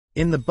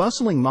In the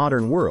bustling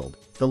modern world,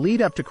 the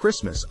lead up to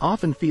Christmas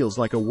often feels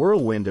like a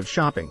whirlwind of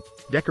shopping,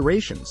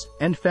 decorations,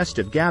 and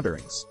festive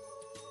gatherings.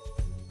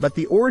 But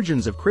the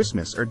origins of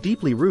Christmas are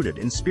deeply rooted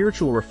in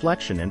spiritual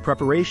reflection and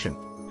preparation,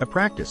 a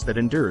practice that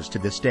endures to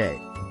this day.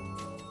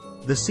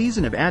 The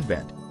season of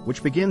Advent,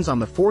 which begins on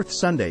the fourth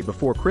Sunday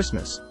before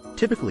Christmas,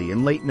 typically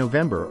in late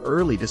November or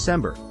early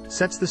December,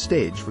 sets the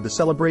stage for the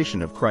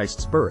celebration of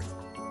Christ's birth.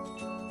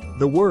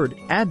 The word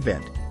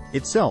Advent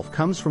itself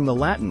comes from the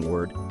Latin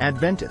word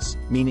adventus,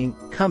 meaning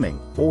coming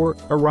or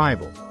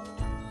arrival.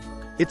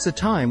 It's a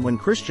time when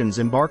Christians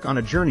embark on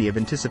a journey of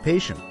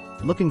anticipation,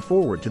 looking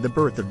forward to the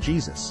birth of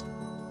Jesus.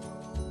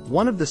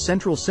 One of the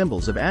central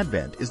symbols of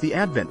Advent is the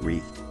Advent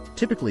wreath,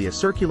 typically a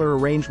circular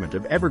arrangement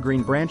of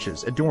evergreen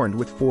branches adorned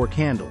with 4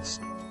 candles.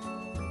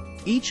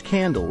 Each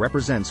candle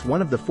represents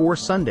one of the 4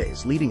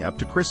 Sundays leading up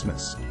to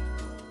Christmas.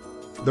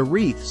 The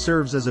wreath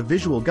serves as a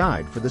visual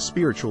guide for the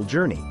spiritual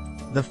journey.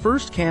 The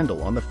first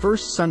candle on the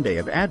first Sunday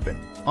of Advent,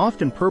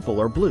 often purple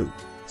or blue,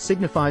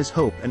 signifies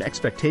hope and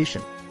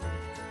expectation.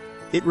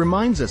 It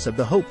reminds us of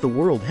the hope the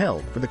world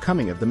held for the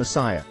coming of the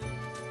Messiah.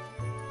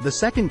 The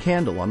second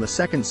candle on the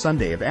second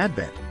Sunday of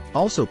Advent,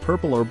 also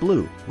purple or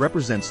blue,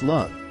 represents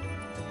love.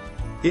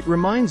 It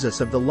reminds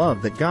us of the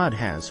love that God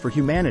has for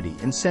humanity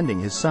in sending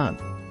His Son.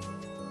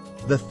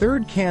 The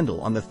third candle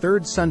on the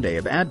third Sunday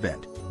of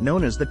Advent,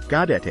 known as the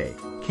Gaudete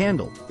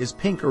candle, is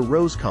pink or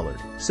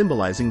rose-colored,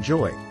 symbolizing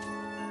joy.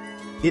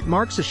 It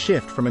marks a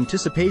shift from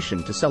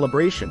anticipation to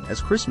celebration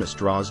as Christmas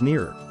draws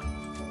nearer.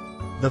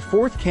 The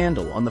fourth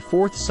candle on the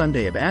fourth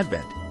Sunday of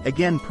Advent,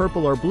 again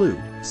purple or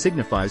blue,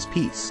 signifies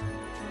peace.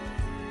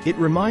 It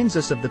reminds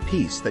us of the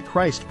peace that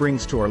Christ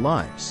brings to our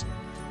lives.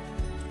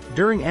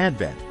 During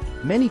Advent,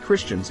 many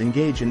Christians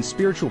engage in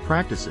spiritual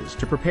practices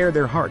to prepare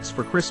their hearts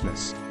for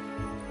Christmas.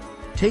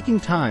 Taking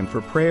time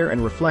for prayer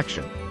and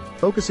reflection,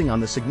 focusing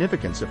on the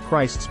significance of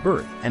Christ's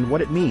birth and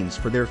what it means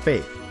for their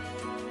faith.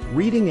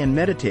 Reading and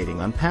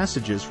meditating on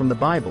passages from the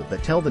Bible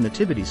that tell the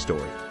Nativity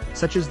story,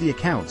 such as the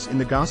accounts in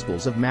the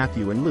Gospels of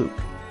Matthew and Luke.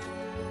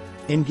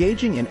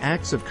 Engaging in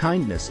acts of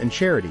kindness and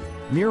charity,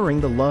 mirroring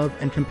the love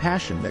and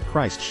compassion that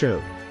Christ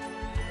showed.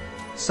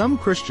 Some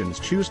Christians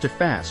choose to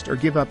fast or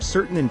give up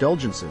certain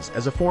indulgences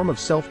as a form of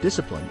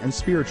self-discipline and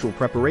spiritual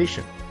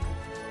preparation.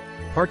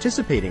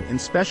 Participating in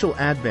special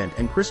Advent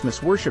and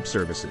Christmas worship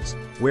services,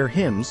 where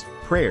hymns,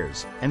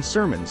 prayers, and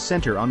sermons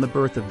center on the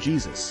birth of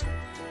Jesus.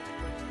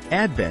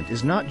 Advent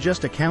is not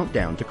just a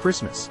countdown to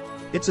Christmas,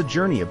 it's a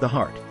journey of the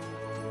heart.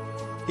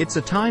 It's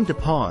a time to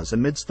pause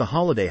amidst the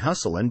holiday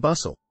hustle and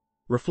bustle,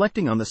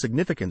 reflecting on the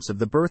significance of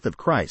the birth of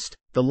Christ,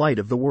 the light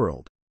of the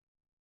world.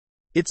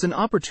 It's an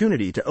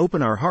opportunity to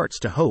open our hearts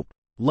to hope,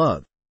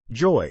 love,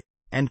 joy,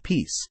 and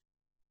peace,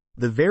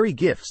 the very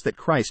gifts that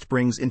Christ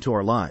brings into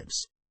our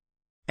lives.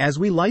 As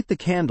we light the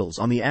candles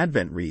on the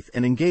Advent wreath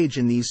and engage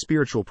in these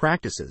spiritual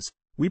practices,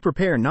 we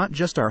prepare not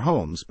just our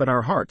homes but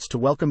our hearts to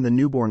welcome the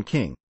newborn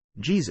King,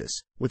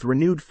 Jesus, with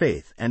renewed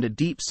faith and a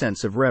deep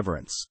sense of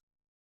reverence.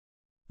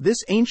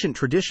 This ancient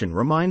tradition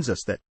reminds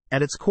us that,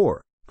 at its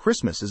core,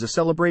 Christmas is a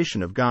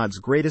celebration of God's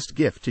greatest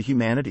gift to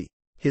humanity,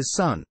 His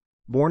Son,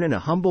 born in a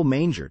humble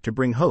manger to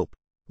bring hope,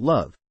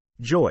 love,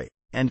 joy,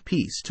 and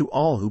peace to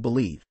all who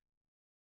believe.